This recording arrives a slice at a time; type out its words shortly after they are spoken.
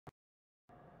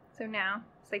So now,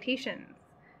 citations.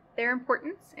 Their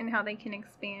importance and how they can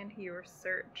expand your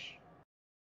search.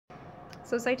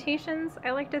 So citations,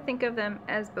 I like to think of them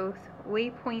as both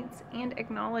waypoints and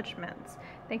acknowledgments.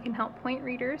 They can help point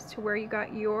readers to where you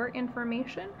got your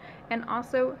information and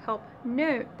also help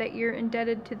note that you're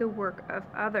indebted to the work of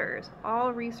others.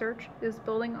 All research is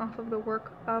building off of the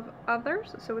work of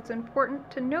others, so it's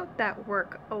important to note that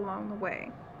work along the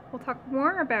way. We'll talk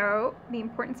more about the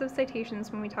importance of citations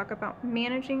when we talk about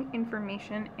managing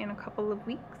information in a couple of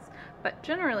weeks, but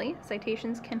generally,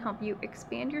 citations can help you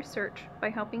expand your search by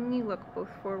helping you look both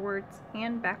forwards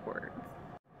and backwards.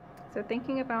 So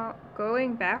thinking about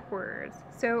going backwards,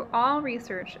 so all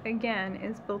research, again,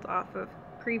 is built off of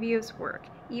previous work.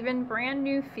 Even brand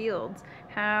new fields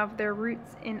have their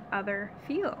roots in other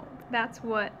fields. That's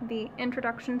what the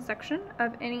introduction section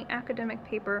of any academic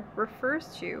paper refers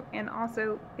to, and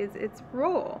also is its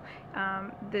role.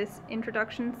 This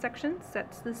introduction section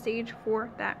sets the stage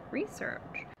for that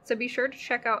research. So be sure to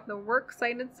check out the works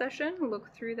cited session,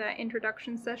 look through that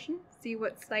introduction session, see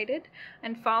what's cited,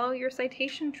 and follow your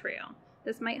citation trail.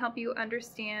 This might help you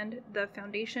understand the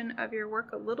foundation of your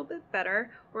work a little bit better,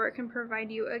 or it can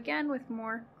provide you again with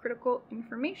more critical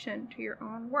information to your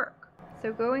own work.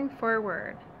 So going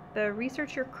forward, the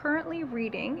research you're currently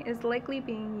reading is likely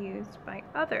being used by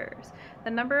others.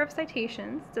 The number of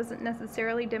citations doesn't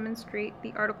necessarily demonstrate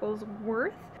the article's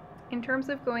worth. In terms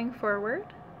of going forward,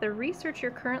 the research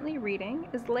you're currently reading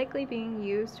is likely being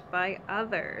used by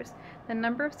others. The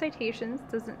number of citations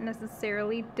doesn't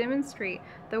necessarily demonstrate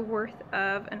the worth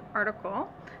of an article.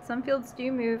 Some fields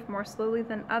do move more slowly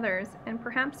than others, and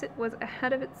perhaps it was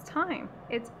ahead of its time.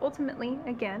 It's ultimately,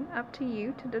 again, up to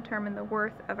you to determine the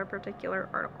worth of a particular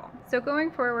article. So going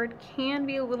forward can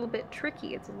be a little bit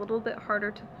tricky. It's a little bit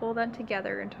harder to pull that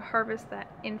together and to harvest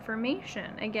that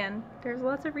information. Again, there's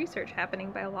lots of research happening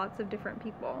by lots of different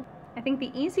people. I think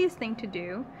the easiest thing to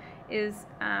do is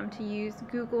to use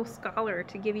Google Scholar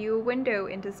to give you a window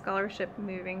into scholarship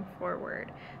moving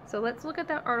forward. So let's look at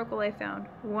that article I found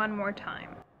one more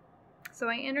time. So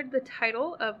I entered the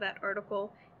title of that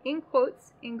article in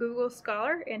quotes in Google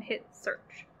Scholar and hit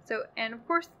search. So, and of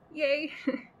course, yay,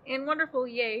 and wonderful,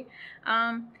 yay,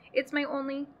 it's my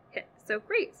only hit. So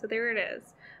great, so there it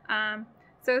is.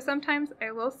 So sometimes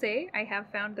I will say I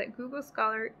have found that Google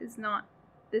Scholar is not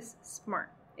this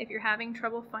smart. If you're having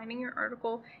trouble finding your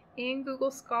article in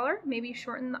Google Scholar, maybe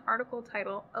shorten the article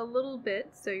title a little bit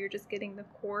so you're just getting the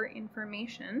core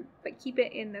information, but keep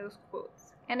it in those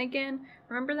quotes. And again,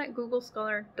 remember that Google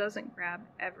Scholar doesn't grab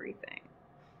everything.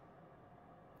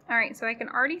 Alright, so I can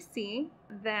already see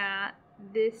that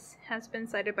this has been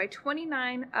cited by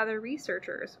 29 other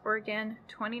researchers, or again,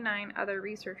 29 other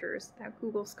researchers that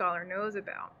Google Scholar knows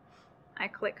about. I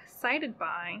click Cited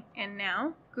By, and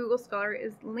now Google Scholar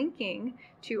is linking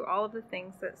to all of the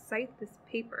things that cite this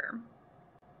paper.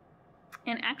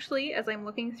 And actually, as I'm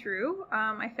looking through,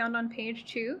 I found on page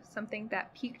 2 something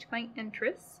that piqued my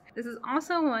interest. This is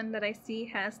also one that I see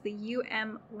has the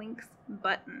Links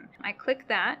button. I click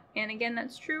that, and again,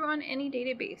 that's true on any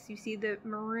database. You see the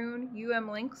maroon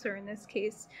Links, or in this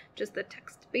case, just the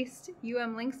text-based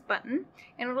Links button,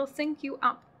 and it'll sync you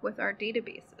up with our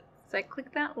databases. So I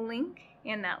click that link,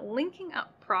 and that linking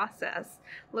up process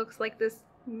looks like this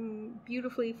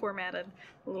beautifully formatted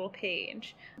little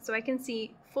page. So I can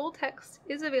see full text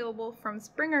is available from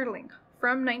SpringerLink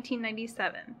from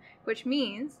 1997, which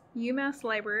means UMass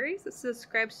Libraries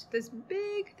subscribes to this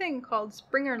big thing called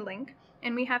SpringerLink,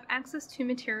 and we have access to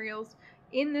materials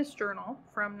in this journal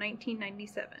from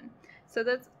 1997. So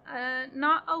that's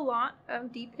not a lot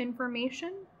of deep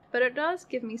information, but it does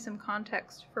give me some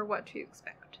context for what to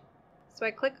expect. So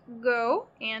I click Go,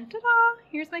 and ta-da!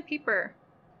 Here's my paper.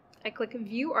 I click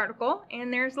View Article,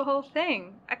 and there's the whole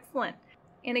thing. Excellent.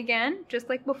 And again, just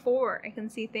like before, I can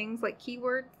see things like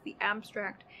keywords, the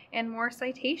abstract, and more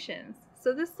citations.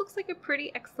 So this looks like a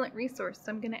pretty excellent resource,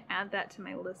 so I'm going to add that to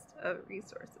my list of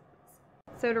resources.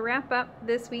 So to wrap up,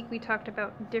 this week we talked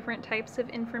about different types of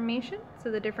information,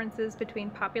 so the differences between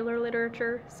popular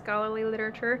literature, scholarly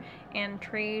literature, and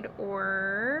trade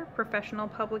or professional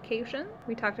publication.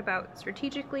 We talked about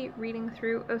strategically reading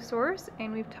through a source,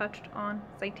 and we've touched on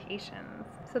citations.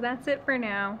 So that's it for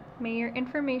now. May your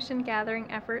information gathering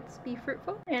efforts be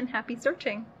fruitful, and happy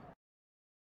searching!